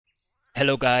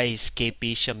Hello guys,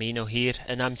 KpShamino here,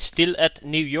 and I'm still at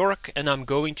New York, and I'm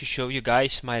going to show you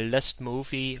guys my last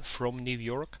movie from New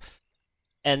York,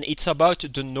 and it's about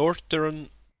the northern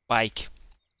Pike.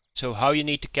 So how you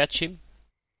need to catch him?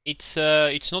 It's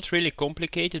not really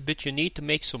complicated, but you need to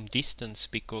make some distance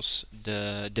because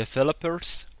the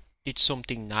developers did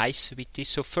something nice with this.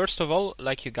 So first of all,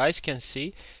 like you guys can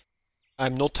see,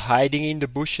 I'm not hiding in the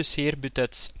bushes here, but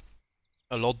that's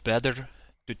a lot better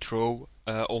to throw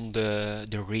on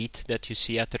the reed that you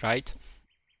see at the right.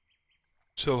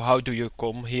 So how do you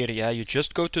come here? Yeah, you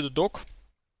just go to the dock,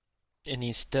 and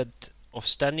instead of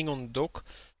standing on the dock,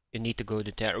 you need to go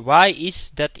to there. Why is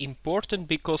that important?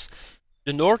 Because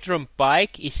the northern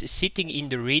pike is sitting in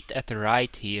the reed at the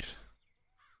right here.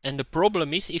 And the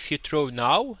problem is, if you throw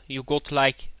now, you got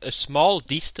like a small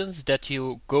distance that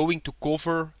you're going to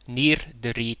cover near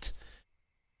the reed.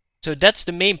 So that's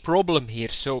the main problem here.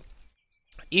 So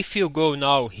if you go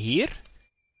now here,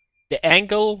 the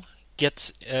angle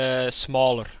gets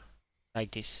smaller,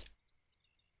 like this.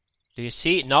 Do you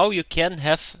see? Now you can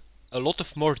have a lot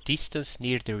of more distance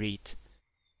near the reed.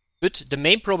 But the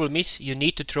main problem is you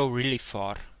need to throw really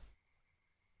far.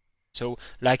 So,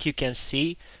 like you can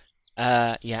see,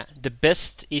 the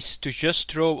best is to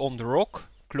just throw on the rock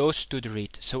close to the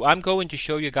reed. So I'm going to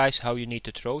show you guys how you need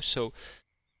to throw. So,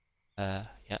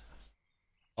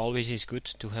 always is good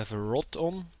to have a rod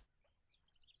on.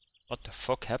 What the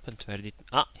fuck happened? Where did...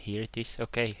 here it is.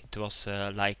 Okay, it was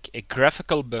like a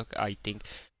graphical bug, I think.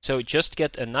 So just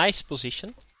get a nice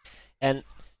position. And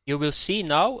you will see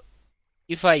now,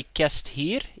 if I cast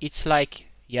here, it's like,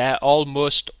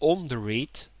 almost on the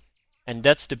reed. And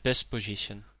that's the best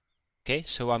position. Okay,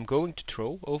 so I'm going to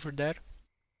throw over there.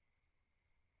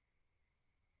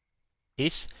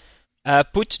 This.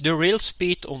 Put the rail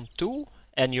speed on 2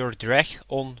 and your drag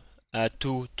on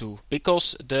 2.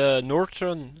 Because the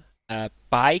northern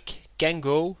pike can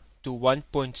go to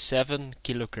 1.7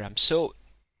 kilograms, so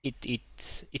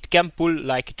it can pull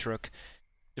like a truck.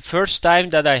 The first time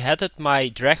that I had it, my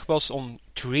drag was on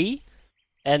 3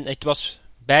 and it was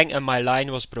bang and my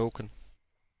line was broken.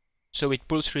 So it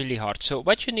pulls really hard. So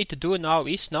what you need to do now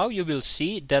is, now you will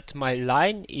see that my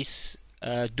line is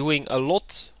doing a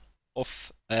lot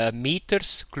of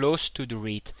meters close to the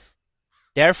reed.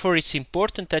 Therefore, it's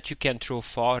important that you can throw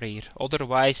far here.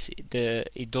 Otherwise,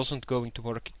 it doesn't going to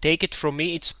work. Take it from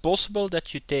me, it's possible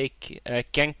that you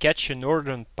can catch a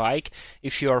northern pike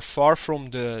if you are far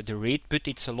from the reed, but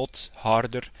it's a lot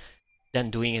harder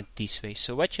than doing it this way.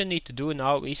 So what you need to do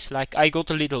now is, like, I got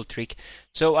a little trick.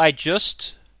 So I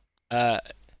just...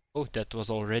 oh, that was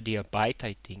already a bite,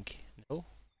 I think. No,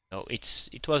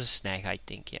 it was a snag, I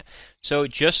think. Yeah. So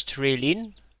just reel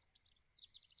in,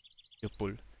 you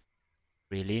pull.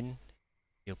 Reel in,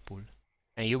 you pull.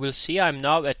 And you will see I'm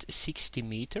now at 60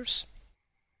 meters.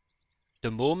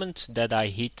 The moment that I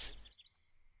hit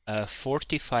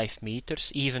 45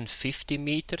 meters, even 50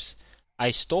 meters,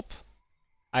 I stop,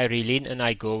 I reel in and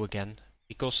I go again.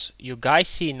 Because you guys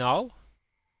see now,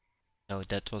 no,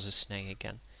 that was a snag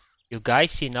again. You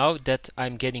guys see now that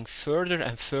I'm getting further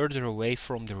and further away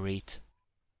from the reed.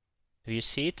 Do you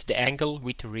see it? The angle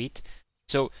with the reed.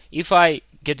 So if I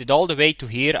get it all the way to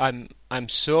here, I'm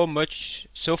so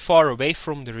far away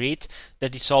from the reed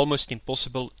that it's almost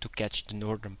impossible to catch the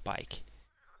northern pike.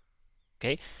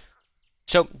 Okay,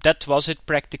 so that was it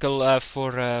practical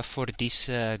for this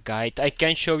guide. I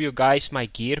can show you guys my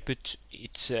gear, but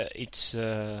it's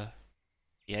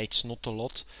not a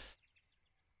lot.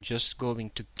 Just going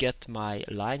to get my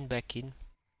line back in.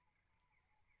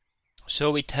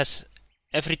 So it has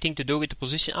everything to do with the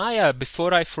position.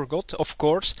 Before I forgot, of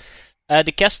course,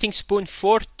 the casting spoon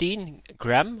 14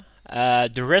 gram.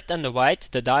 The red and the white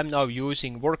that I'm now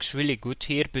using works really good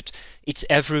here, but it's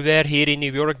everywhere here in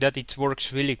New York that it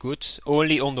works really good.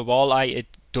 Only on the walleye it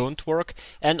don't work.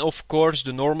 And of course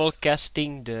the normal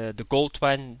casting, the gold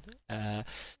one,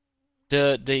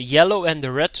 the yellow and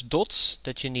the red dots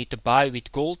that you need to buy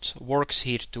with gold works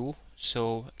here too.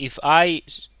 So if I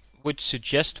would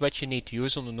suggest what you need to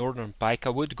use on the northern pike, I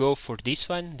would go for this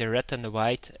one, the red and the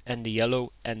white, and the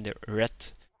yellow and the red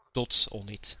dots on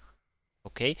it.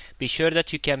 Okay, be sure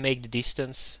that you can make the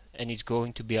distance and it's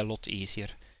going to be a lot easier.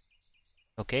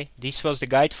 Okay, this was the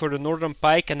guide for the northern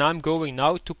pike, and I'm going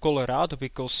now to Colorado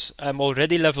because I'm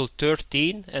already level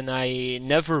 13 and I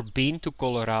never been to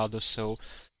Colorado. So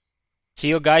see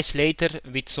you guys later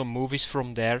with some movies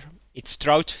from there. It's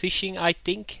trout fishing, I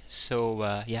think. So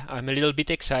I'm a little bit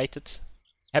excited.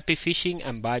 Happy fishing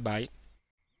and bye bye.